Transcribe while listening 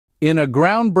In a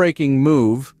groundbreaking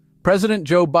move, President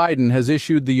Joe Biden has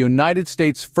issued the United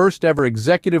States' first-ever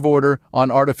executive order on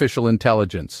artificial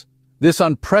intelligence. This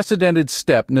unprecedented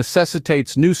step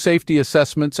necessitates new safety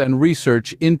assessments and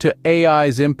research into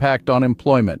AI's impact on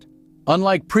employment.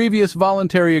 Unlike previous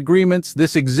voluntary agreements,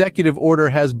 this executive order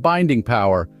has binding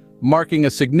power, marking a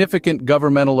significant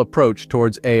governmental approach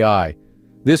towards AI.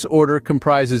 This order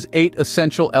comprises 8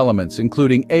 essential elements,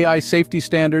 including AI safety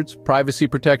standards, privacy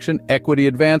protection, equity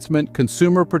advancement,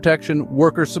 consumer protection,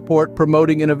 worker support,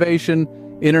 promoting innovation,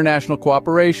 international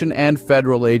cooperation, and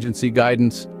federal agency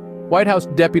guidance. White House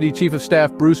Deputy Chief of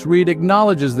Staff Bruce Reed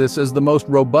acknowledges this as the most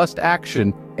robust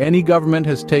action any government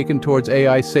has taken towards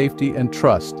AI safety and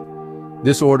trust.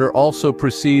 This order also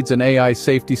precedes an AI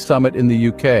safety summit in the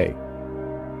UK.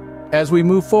 As we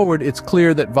move forward, it's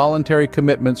clear that voluntary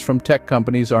commitments from tech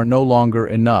companies are no longer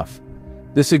enough.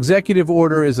 This executive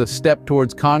order is a step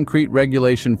towards concrete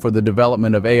regulation for the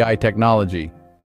development of AI technology.